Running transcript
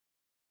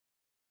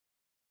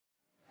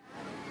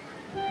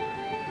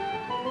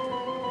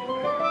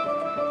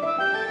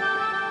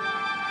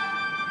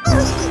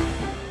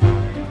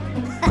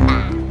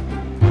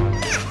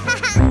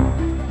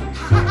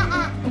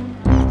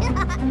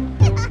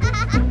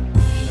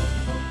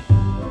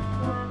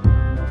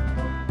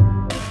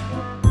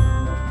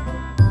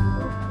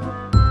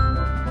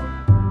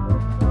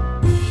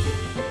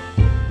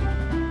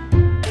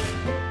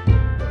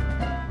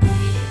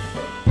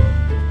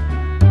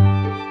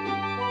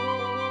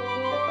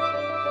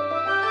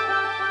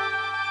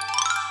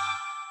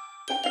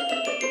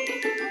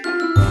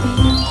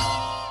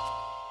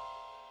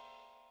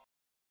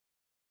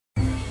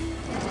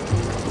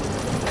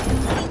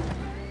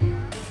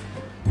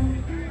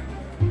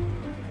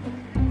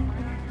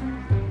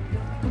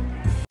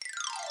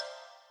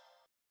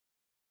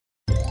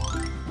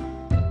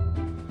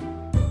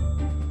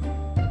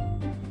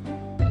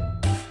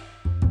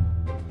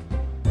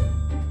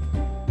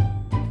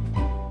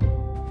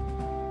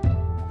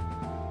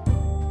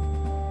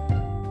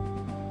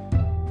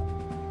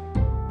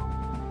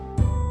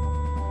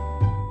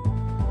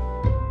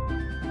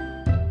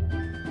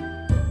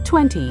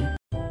20.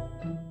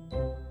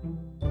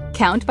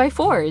 Count by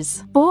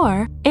fours.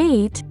 4,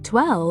 8,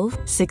 12,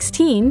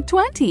 16,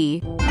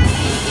 20.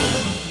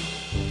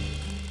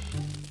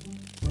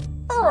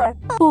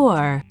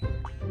 4,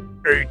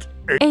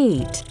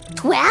 8,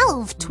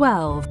 12,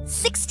 12,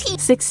 16,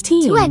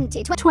 16,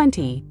 20,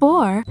 20.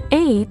 4,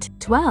 8,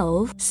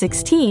 12,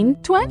 16,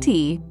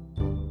 20.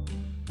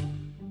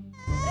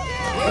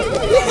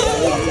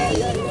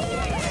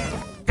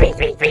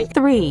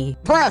 3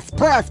 plus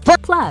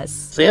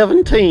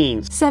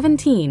 17.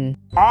 17.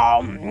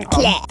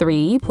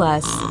 3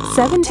 plus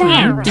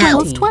 17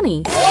 equals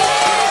 20.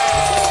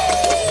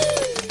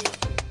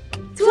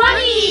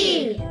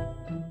 20!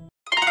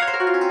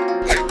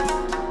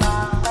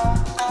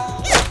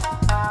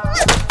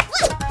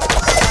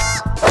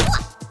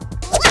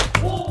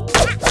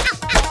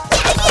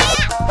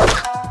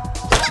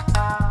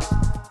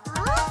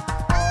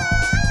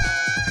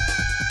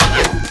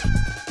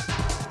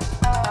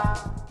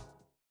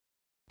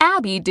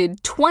 Abby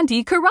did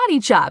 20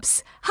 karate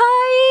chops.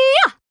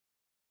 Hi-ya!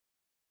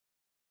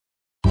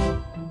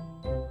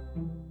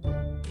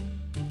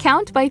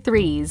 Count by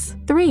threes.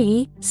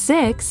 3,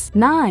 6,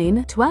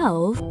 9,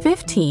 12,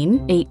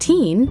 15,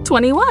 18,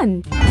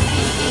 21.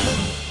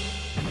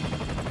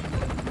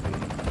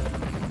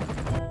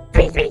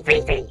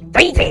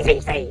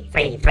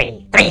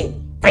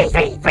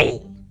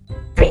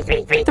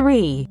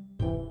 3,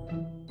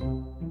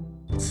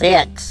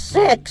 6,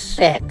 6,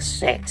 6,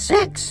 6,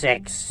 6,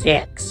 6,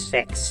 6,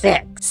 6,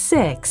 6.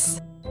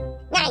 6,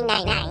 9,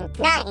 9, 9,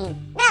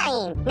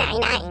 9, 9,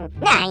 9,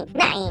 9,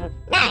 9,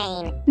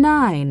 9,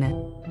 9.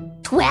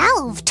 9,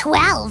 12,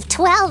 12,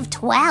 12,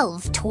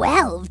 12,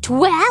 12,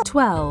 12.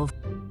 12,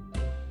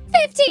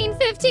 15,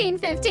 15,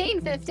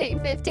 15, 15,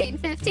 15,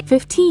 15.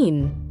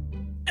 15,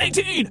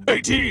 18,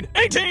 18,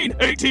 18,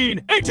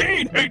 18,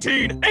 18,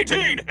 18,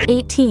 18.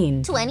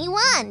 18,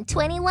 21,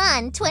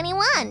 21,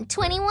 21,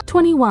 21.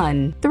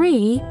 21.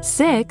 3,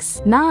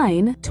 6,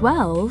 9,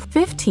 12,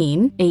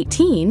 15,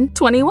 18,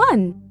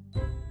 21.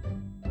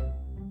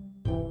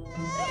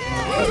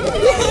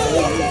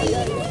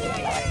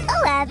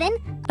 11.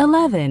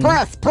 11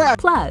 plus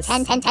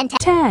 10, 10, 10,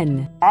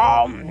 10.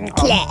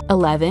 10.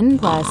 11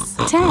 plus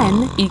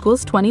 10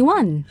 equals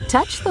 21.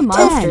 Touch the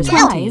monster's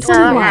 20, eyes to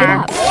look it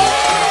up.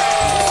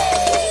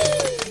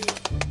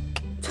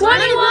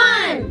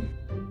 21!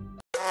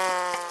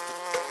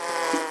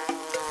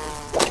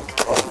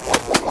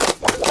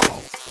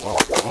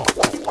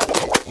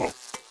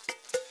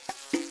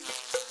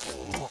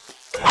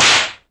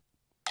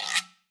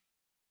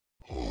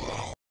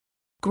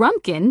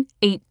 Grumpkin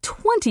ate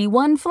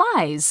 21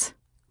 flies.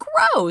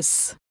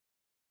 Gross!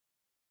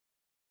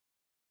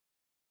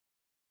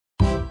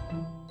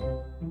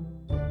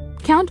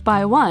 Count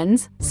by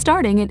ones,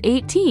 starting at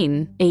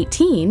 18.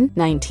 18,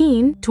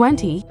 19,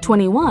 20,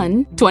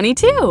 21,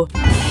 22.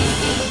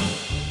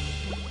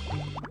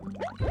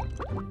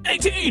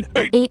 18,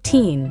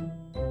 18,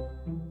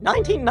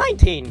 19,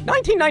 19,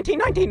 19, 19,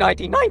 19,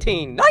 19,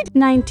 19,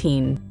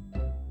 19.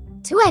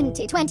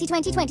 19, 20, 20,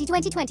 20, 20,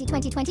 20, 20,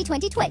 20, 20,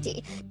 20,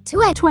 20.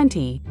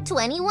 20,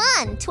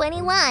 21,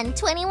 21,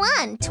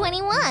 21,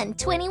 21,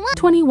 21.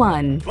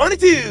 21,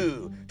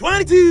 22,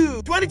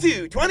 22,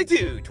 22,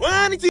 22,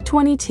 22.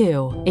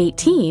 22,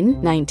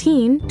 18,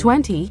 19,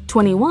 20,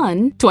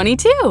 21,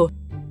 22.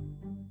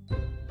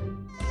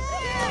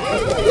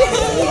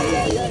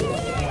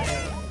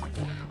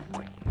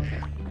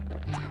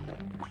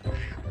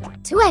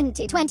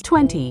 20, 20.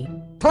 20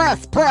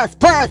 Plus. plus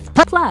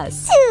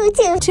 2,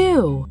 2.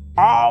 2.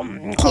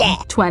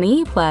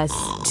 20 plus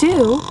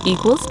 2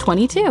 equals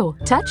 22.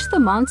 Touch the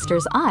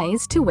monster's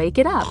eyes to wake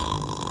it up.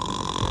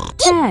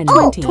 10,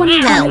 20,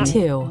 21,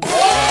 22.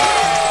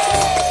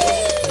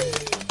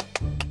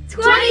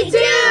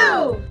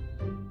 22!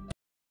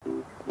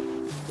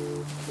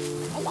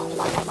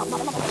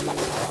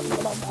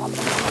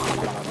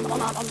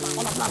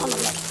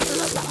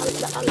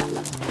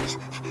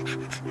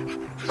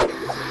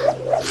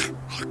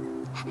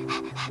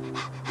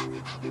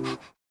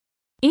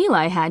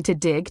 Eli had to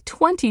dig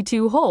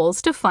 22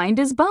 holes to find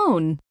his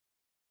bone.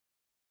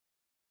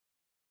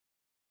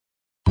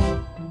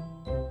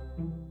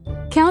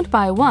 Count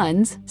by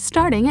ones,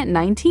 starting at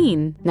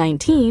 19.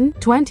 19,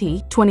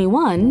 20,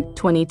 21,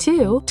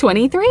 22,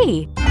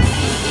 23.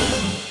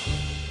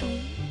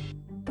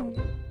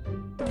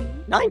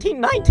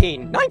 19,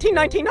 19, 19,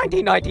 19,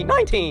 19, 19,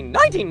 19,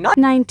 19,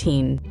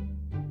 19,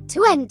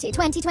 20,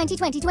 20, 20,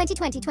 20, 20, 20,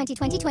 20,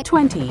 20, 20.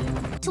 20,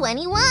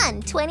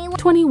 21, 21.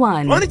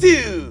 21,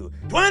 22,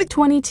 20.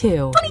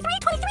 22,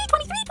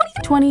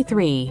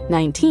 23,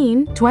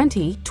 19,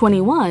 20,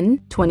 21,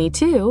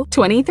 22,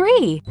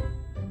 23.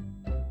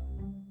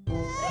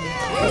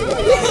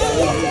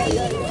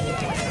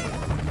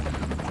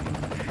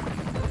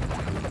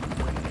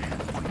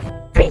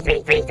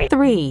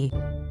 3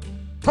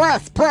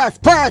 plus. plus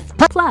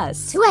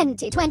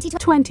 20, 20,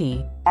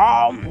 20.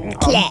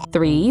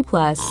 3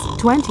 plus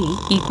 20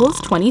 equals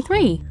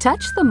 23.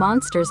 Touch the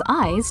monster's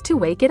eyes to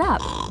wake it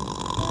up.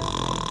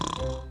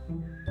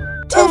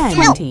 10,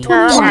 20,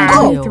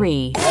 21,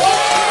 23.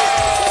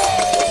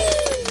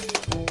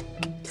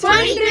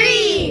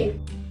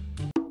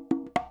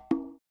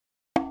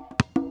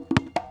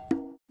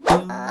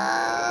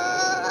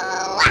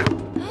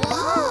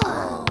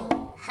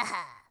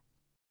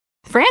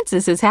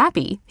 Francis is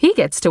happy. He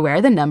gets to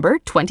wear the number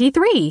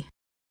 23.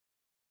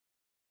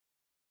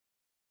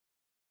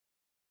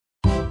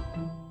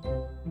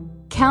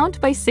 Count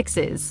by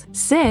sixes.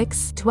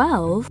 6,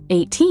 12,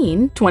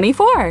 18,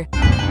 24.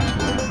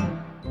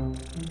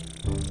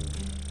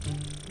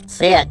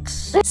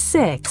 6,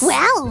 6,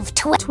 12,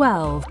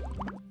 12,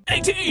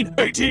 18,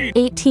 18,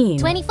 18,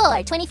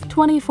 24, 24.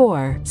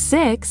 24.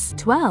 6,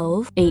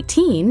 12,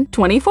 18,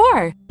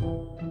 24.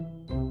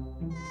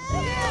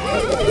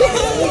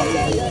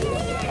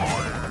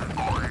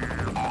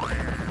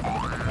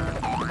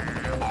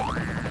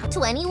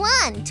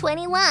 21,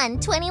 21,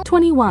 21.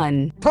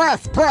 21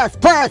 plus, plus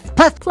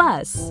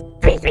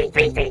 3, 3,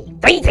 3, 3,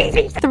 3, 3,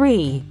 3,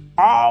 3.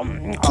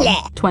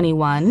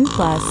 21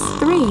 plus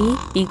 3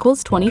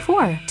 equals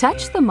 24.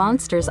 Touch the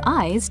monster's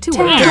eyes to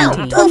wake it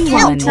up.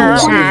 21,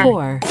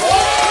 24.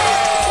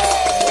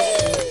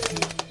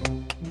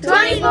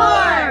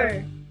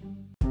 24!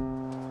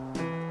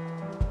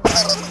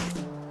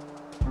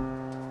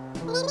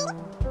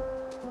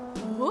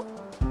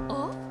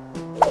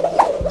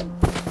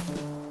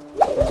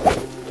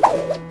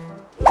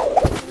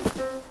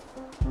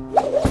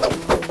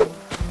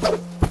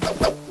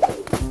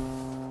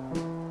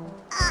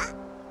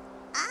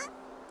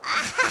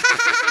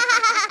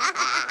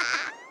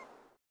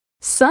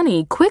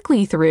 Sunny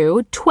quickly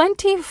threw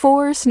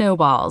 24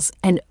 snowballs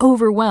and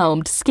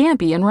overwhelmed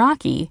Scampy and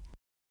Rocky.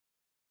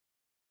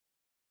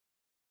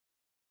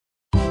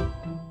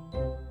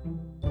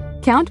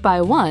 Count by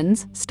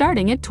ones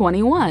starting at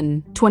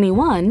 21.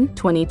 21,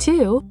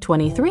 22,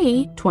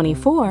 23,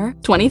 24,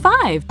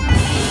 25.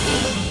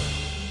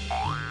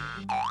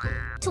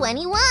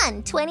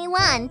 21,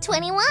 21,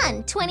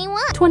 21,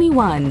 21.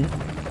 21,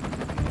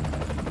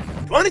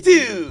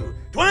 22,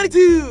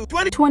 22,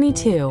 20.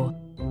 22.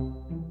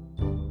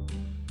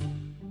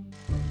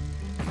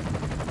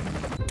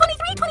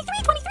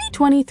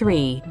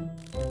 23,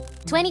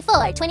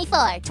 24,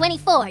 24,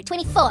 24,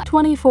 24.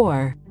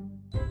 24,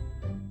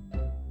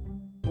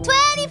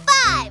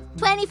 25,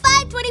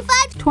 25,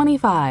 25.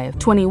 25,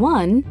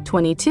 21,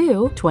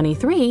 22,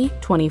 23,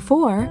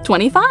 24,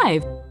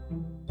 25.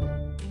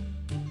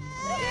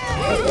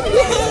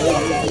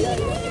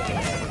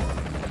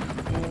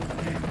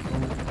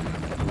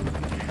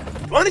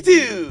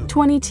 22,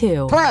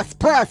 22 plus,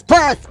 plus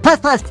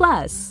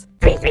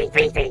 3, 3,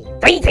 3, 3,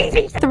 3, 3,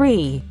 3,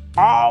 3.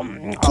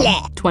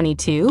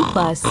 22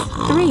 plus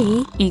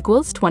 3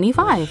 equals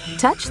 25.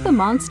 Touch the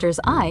monster's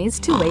eyes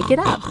to wake it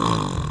up.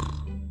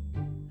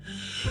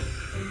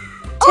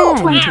 10,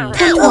 20,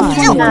 21,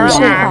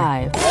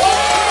 25.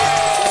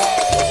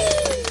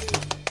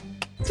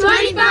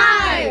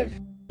 25!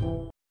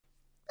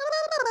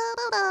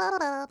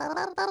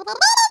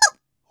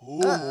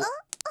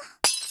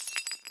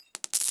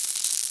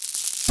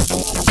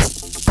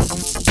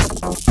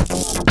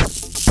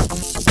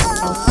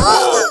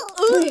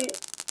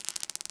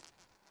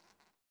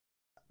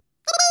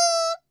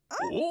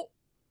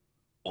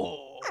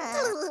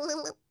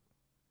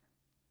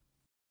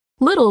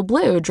 Little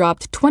Blue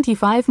dropped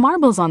 25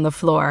 marbles on the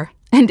floor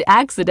and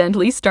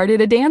accidentally started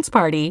a dance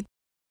party.